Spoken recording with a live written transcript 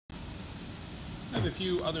I have a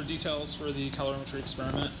few other details for the calorimetry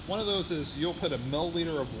experiment. One of those is you'll put a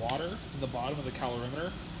milliliter of water in the bottom of the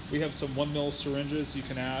calorimeter. We have some 1 ml syringes you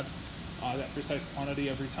can add that precise quantity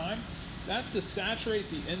every time. That's to saturate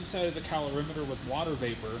the inside of the calorimeter with water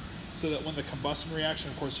vapor so that when the combustion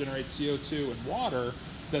reaction, of course, generates CO2 and water,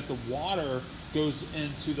 that the water goes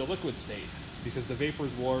into the liquid state because the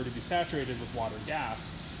vapors will already be saturated with water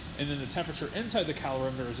gas. And then the temperature inside the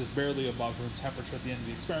calorimeter is just barely above room temperature at the end of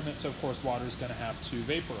the experiment, so of course water is going to have to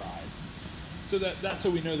vaporize. So that's how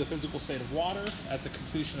we know the physical state of water at the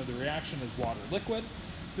completion of the reaction is water liquid.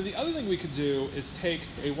 Then the other thing we could do is take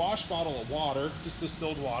a wash bottle of water, just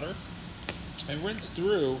distilled water, and rinse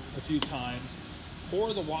through a few times,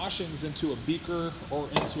 pour the washings into a beaker or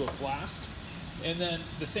into a flask, and then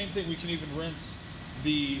the same thing, we can even rinse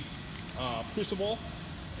the crucible,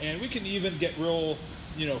 and we can even get real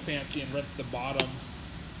fancy and rinse the bottom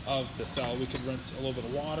of the cell. We could rinse a little bit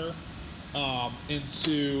of water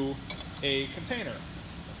into a container.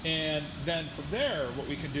 And then from there, what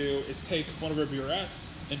we can do is take one of our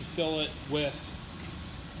burettes and fill it with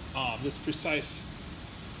this precise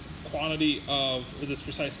quantity of, or this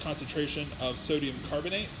precise concentration of sodium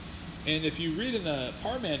carbonate. And if you read in the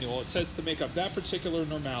PAR manual, it says to make up that particular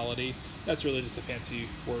normality. That's really just a fancy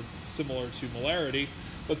word similar to molarity.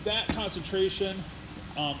 But that concentration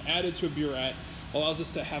added to a burette allows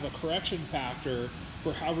us to have a correction factor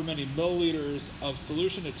for however many milliliters of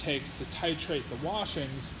solution it takes to titrate the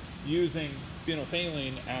washings using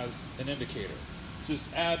phenolphthalein as an indicator.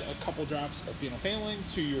 Just add a couple drops of phenolphthalein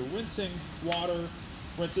to your rinsing water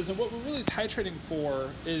rinses, and what we're really titrating for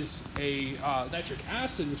is a nitric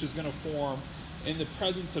acid, which is going to form in the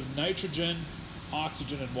presence of nitrogen,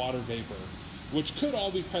 oxygen, and water vapor, which could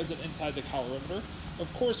all be present inside the calorimeter.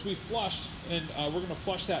 Of course, we flushed, and we're going to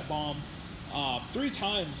flush that bomb 3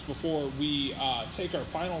 times before we take our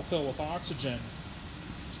final fill with oxygen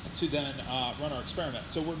to then run our experiment.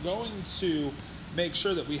 So we're going to make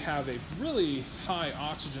sure that we have a really high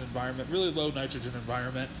oxygen environment, really low nitrogen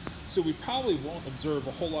environment, so we probably won't observe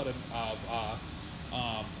a whole lot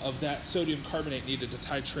of that sodium carbonate needed to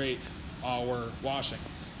titrate our washing.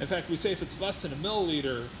 In fact, we say if it's less than a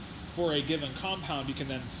milliliter for a given compound, you can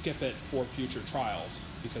then skip it for future trials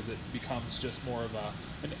because it becomes just more of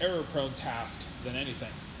an error-prone task than anything.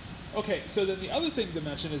 Okay, so then the other thing to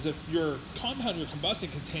mention is if your compound you're combusting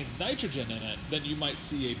contains nitrogen in it, then you might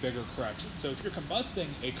see a bigger correction. So if you're combusting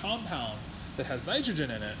a compound that has nitrogen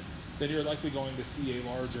in it, then you're likely going to see a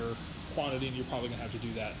larger quantity, and you're probably going to have to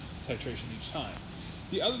do that titration each time.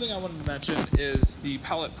 The other thing I wanted to mention is the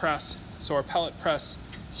pellet press. So our pellet press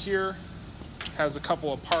here has a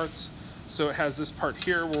couple of parts. So it has this part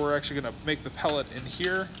here where we're actually going to make the pellet in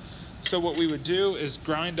here. So what we would do is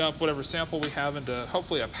grind up whatever sample we have into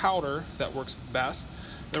hopefully a powder that works best.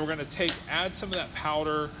 Then we're going to add some of that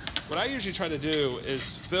powder. What I usually try to do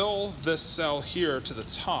is fill this cell here to the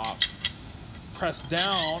top, press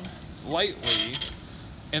down lightly,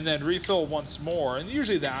 and then refill once more. And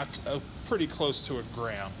usually that's pretty close to a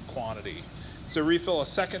gram quantity. So refill a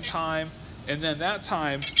second time, and then that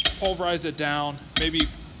time pulverize it down, maybe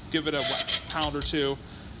give it a pound or two.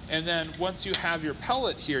 And then once you have your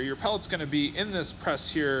pellet here, your pellet's going to be in this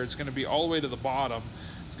press here. It's going to be all the way to the bottom.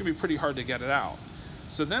 It's going to be pretty hard to get it out.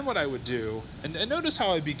 So then what I would do, and notice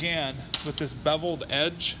how I began with this beveled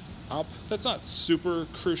edge up. That's not super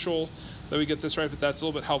crucial that we get this right, but that's a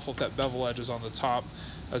little bit helpful if that bevel edge is on the top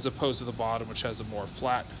as opposed to the bottom, which has a more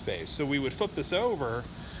flat face. So we would flip this over,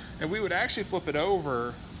 and we would actually flip it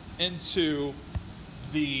over into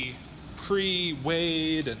the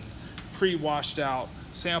pre-weighed and pre-washed out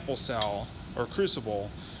sample cell or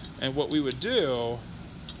crucible, and what we would do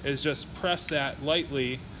is just press that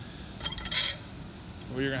lightly.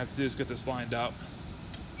 What you're gonna have to do is get this lined up.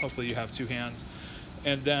 Hopefully you have 2 hands,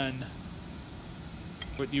 and then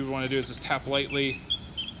what you want to do is just tap lightly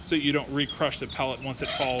so you don't re-crush the pellet once it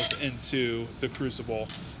falls into the crucible.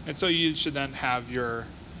 And so you should then have your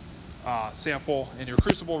sample and your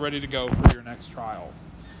crucible ready to go for your next trial.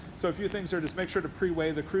 So a few things are just make sure to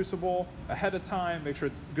pre-weigh the crucible ahead of time, make sure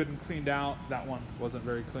it's good and cleaned out. That one wasn't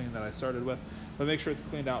very clean that I started with, but make sure it's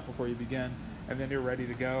cleaned out before you begin, and then you're ready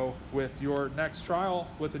to go with your next trial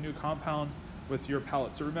with a new compound with your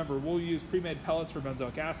pellet. So remember, we'll use pre-made pellets for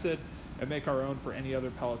benzoic acid and make our own for any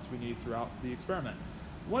other pellets we need throughout the experiment.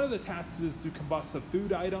 One of the tasks is to combust a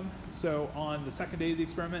food item. So on the second day of the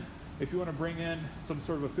experiment, if you want to bring in some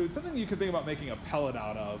sort of a food, something you can think about making a pellet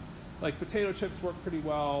out of, like potato chips work pretty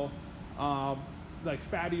well, like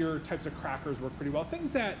fattier types of crackers work pretty well.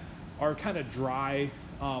 Things that are kind of dry,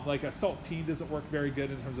 like a saltine doesn't work very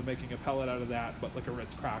good in terms of making a pellet out of that, but like a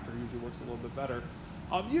Ritz cracker usually works a little bit better.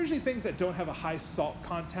 Usually things that don't have a high salt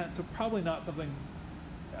content, so probably not something,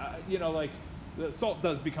 you know, like the salt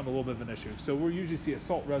does become a little bit of an issue. So we'll usually see a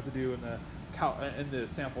salt residue in the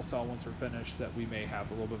sample cell once we're finished that we may have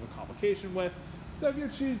a little bit of a complication with. So if you're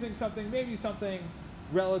choosing something, maybe something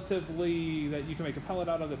relatively that you can make a pellet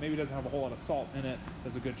out of that maybe doesn't have a whole lot of salt in it,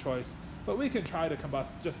 that's a good choice. But we can try to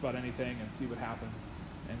combust just about anything and see what happens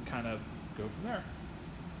and kind of go from there.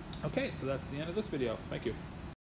 Okay, so that's the end of this video. Thank you.